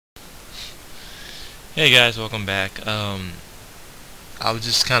Hey guys, welcome back. I was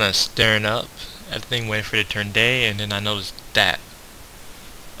just kind of staring up at the thing waiting for it to turn day, and then I noticed that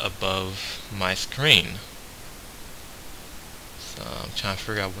above my screen. So I'm trying to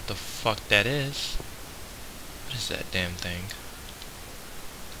figure out what the fuck that is. What is that damn thing?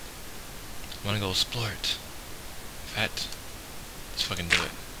 I wanna go explore it. In fact, let's fucking do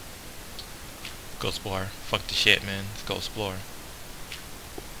it. Go explore. Fuck the shit, man. Let's go explore.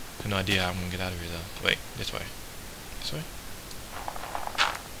 I have no idea how I'm gonna get out of here though. Wait, this way. This way?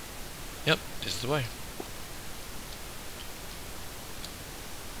 Yep, this is the way.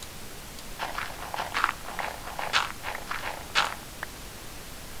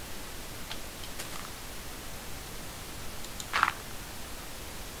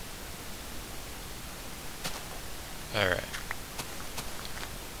 Alright.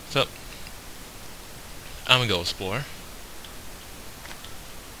 So, I'm gonna go explore.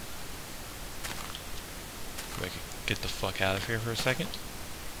 I can get the fuck out of here for a second.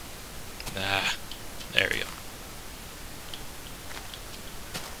 Ah, there we go.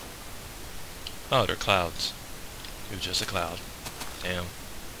 Oh, they're clouds. It was just a cloud. Damn.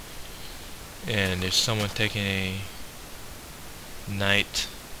 And there's someone taking a night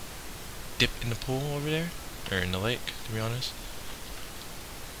dip in the pool over there. Or in the lake, to be honest.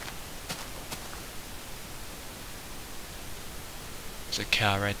 There's a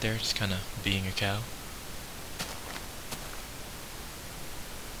cow right there, just kinda being a cow.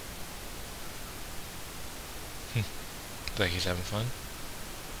 Looks like he's having fun.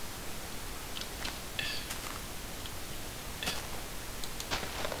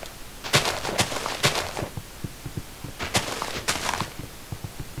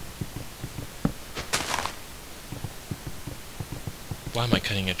 Why am I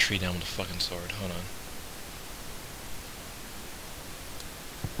cutting a tree down with a fucking sword? Hold on.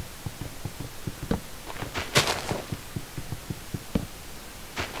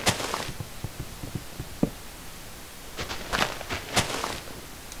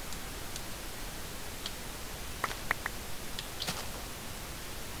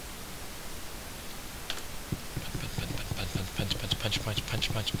 Punch. That's my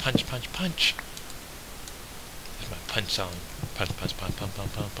punch song.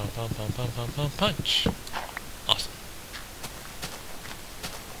 Punch. Awesome.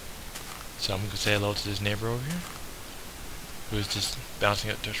 So I'm gonna say hello to this neighbor over here, who's just bouncing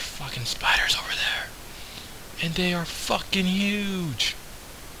up. There's fucking spiders over there, and they are fucking huge.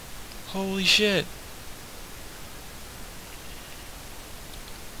 Holy shit!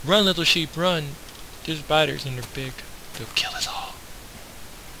 Run, little sheep, run! There's spiders and they're big. They'll kill us all.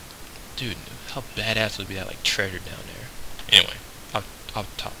 Dude, how badass would be that, like, treasure down there? Anyway, off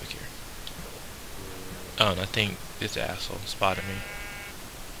topic here. Oh, and I think this asshole spotted me.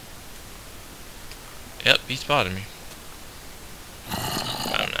 Yep, he spotted me.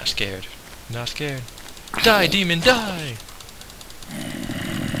 I'm not scared. Not scared. Die, demon, die!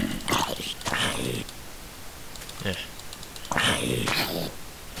 Yeah.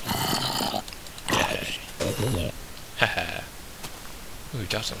 Haha. Ooh, we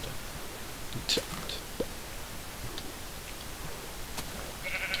got something.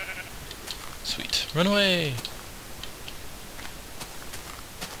 Sweet. Run away!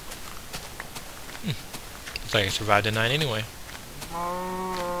 Looks like I survived the night anyway.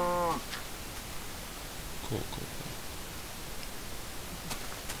 Cool.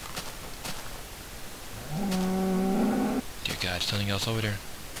 Dear God, there's something else over there.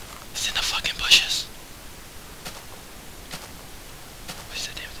 It's in the fucking bushes. What is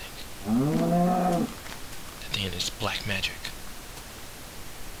that damn thing? That thing is black magic.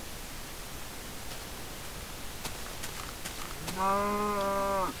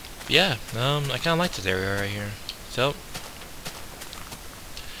 Yeah, I kinda like this area right here. So,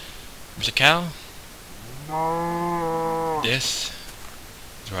 there's a cow. This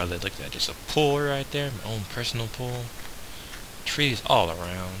is where I live. Look at that. There's a pool right there, my own personal pool. Trees all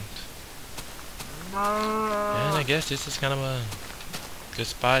around. And I guess this is kind of a good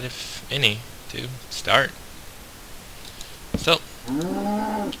spot, if any, to start. So,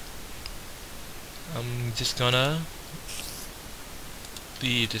 I'm just gonna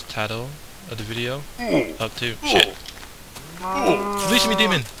leave this title of the video up to shit. Release me,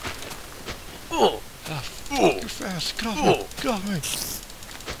 demon! Ah, fuck, you're fast. Get off me. Get off me.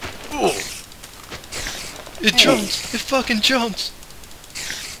 It jumps. It fucking jumps.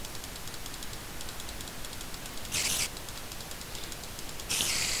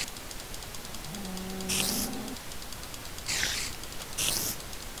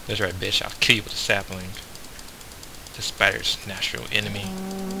 That's right, bitch. I'll kill you with a sapling. The spider's natural enemy.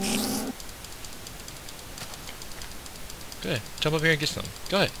 Go ahead. Jump up here and get some.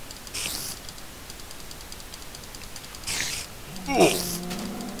 Go ahead.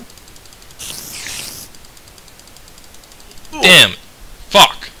 Damn!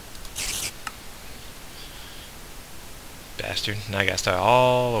 Fuck! Bastard. Now I gotta start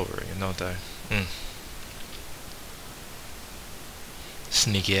all over again, don't I?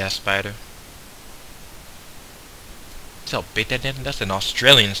 Sneaky ass spider. See how big that is? That's an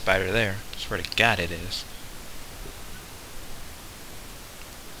Australian spider there. I swear to God it is.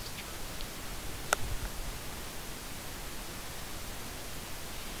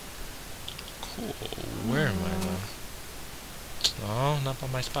 Cool. Where am I though? No, not by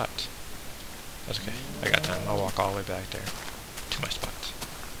my spot. That's okay. I got time. I'll walk all the way back there to my spot.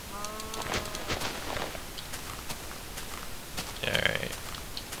 Alright.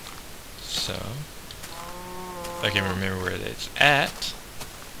 So, if I can remember where it's at,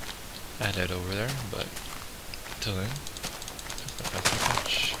 I'd head over there, but until then, that's not too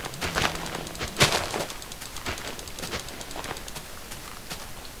much.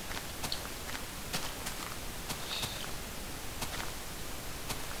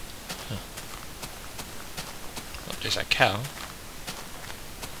 Well, there's that cow.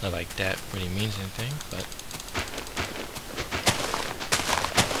 Not like that really means anything, but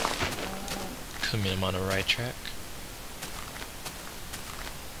could mean I'm on the right track.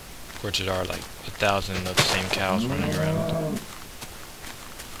 Of course, there are like 1,000 of the same cows running around.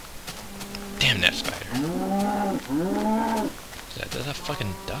 Damn that spider! Is that a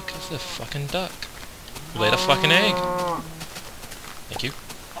fucking duck? That's a fucking duck. You laid a fucking egg. Thank you.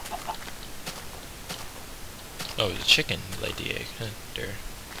 Oh, it was a chicken that laid the egg. Huh, there.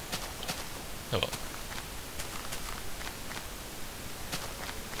 Oh well.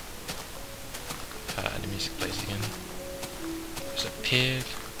 The music plays again. There's a pig.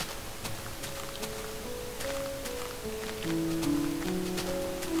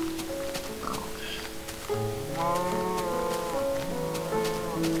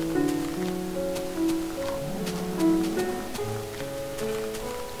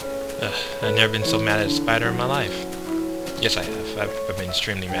 I've never been so mad at a spider in my life. Yes, I have. I've been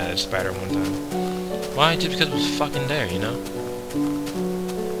extremely mad at a spider one time. Why? Just because it was fucking there, you know?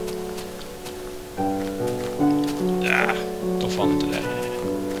 Ah, don't fall into that.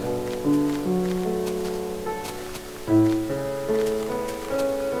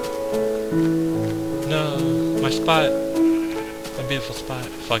 No, my spot. My beautiful spot.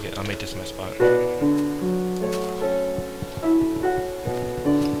 Fuck it, I'll make this my spot.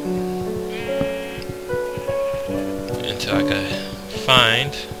 Until I could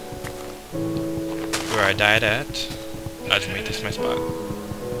find where I died at, I'll just make this my spot.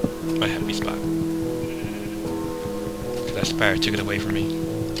 My happy spot. Because that spider took it away from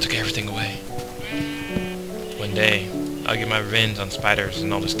me. Took everything away. One day, I'll get my revenge on spiders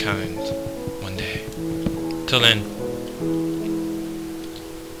and all this kind. One day. Till then.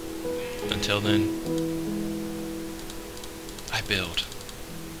 Until then, I build.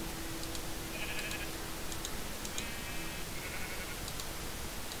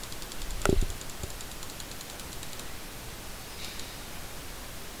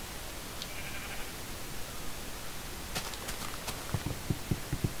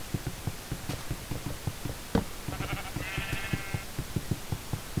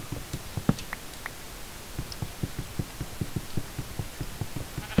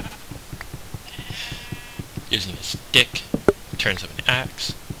 Using a stick turns up an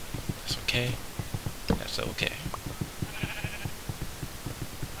axe. That's okay. That's okay.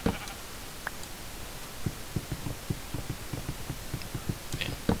 Yeah.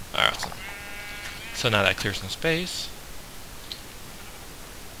 Alright, so now that clears some space.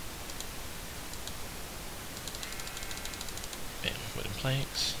 Bam, wooden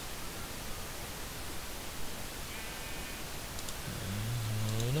planks.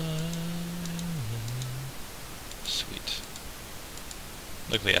 Sweet.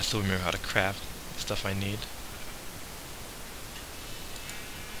 Luckily, I still remember how to craft the stuff I need.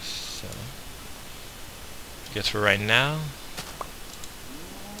 So, I guess for right now,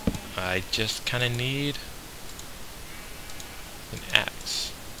 I just kind of need an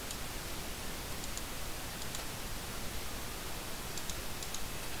axe.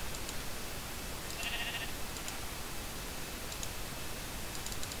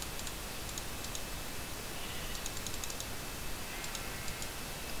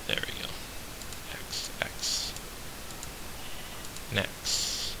 There we go. X.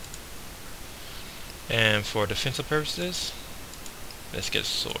 Next. And for defensive purposes, let's get a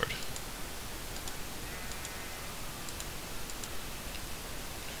sword.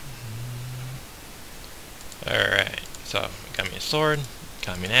 Alright, So, got me a sword,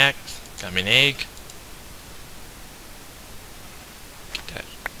 got me an axe, got me an egg. Get that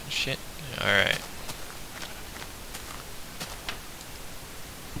shit. Alright.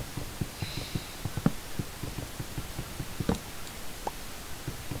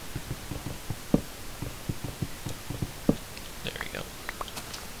 There we go.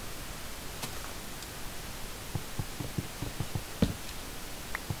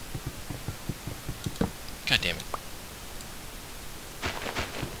 God damn it.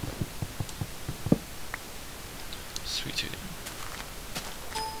 Sweet tooth.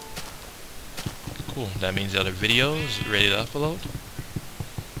 Cool. That means the other video is ready to upload.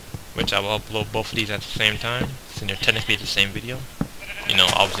 Which I will upload both of these at the same time, since they're technically the same video. You know,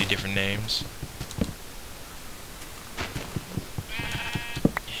 obviously different names.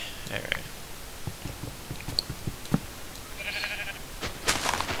 Alright.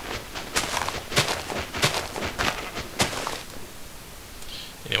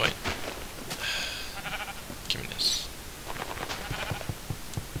 Anyway. Give me this.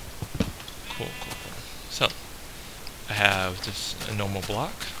 Cool. So, I have just a normal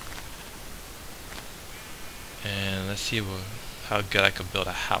block. And let's see how good I could build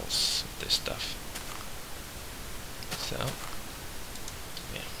a house with this stuff. So,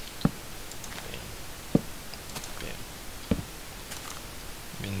 bam, bam,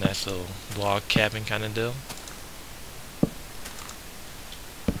 bam. Nice little log cabin kind of deal.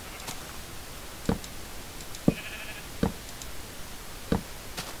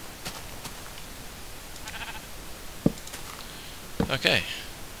 Okay.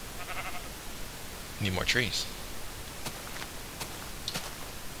 Need more trees.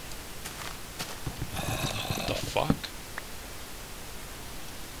 What the fuck?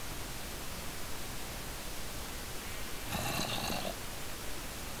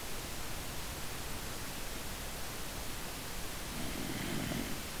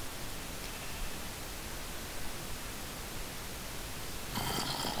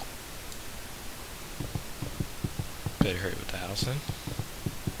 Better hurry with the house then.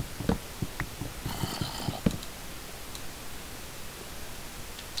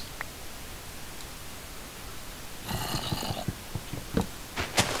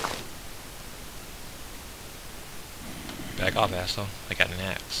 Back off, asshole. I got an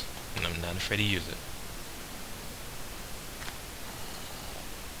axe, and I'm not afraid to use it.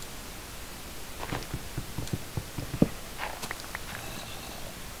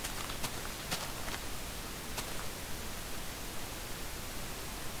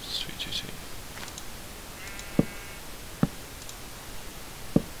 Sweet, sweet, sweet.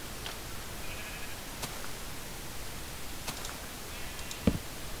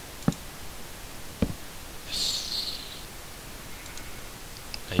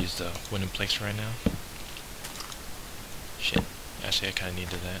 I use the wooden planks right now. Shit. Actually, I kind of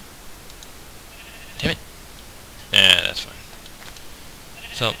needed that. Damn it. Yeah, that's fine.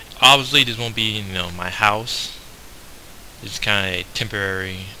 So, obviously, this won't be, you know, my house. It's kind of a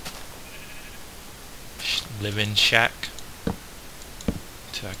temporary living shack.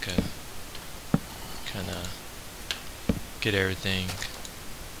 So I could kind of get everything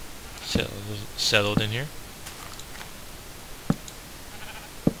settled in here.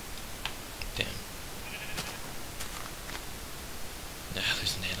 Damn. Nah,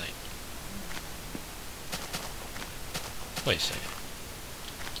 there's an headlight. Wait a second.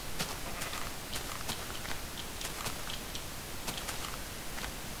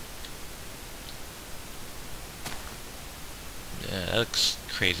 Yeah, that looks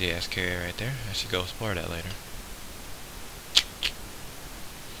crazy ass carrier right there. I should go explore that later.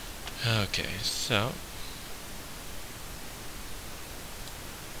 Okay, so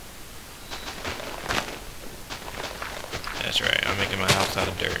that's right, I'm making my house out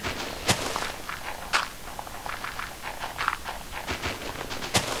of dirt.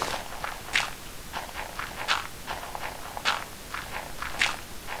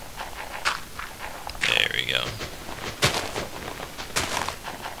 There we go.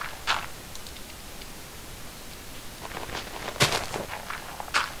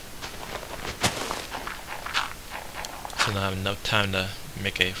 So now I have enough time to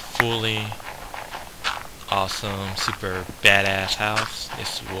make a fully awesome, super badass house.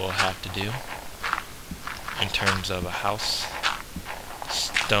 This will have to do in terms of a house.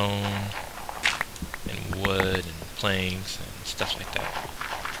 Stone and wood and planks and stuff like that.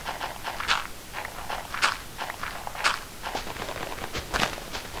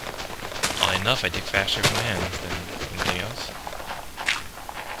 Oddly enough, I dig faster with my hands than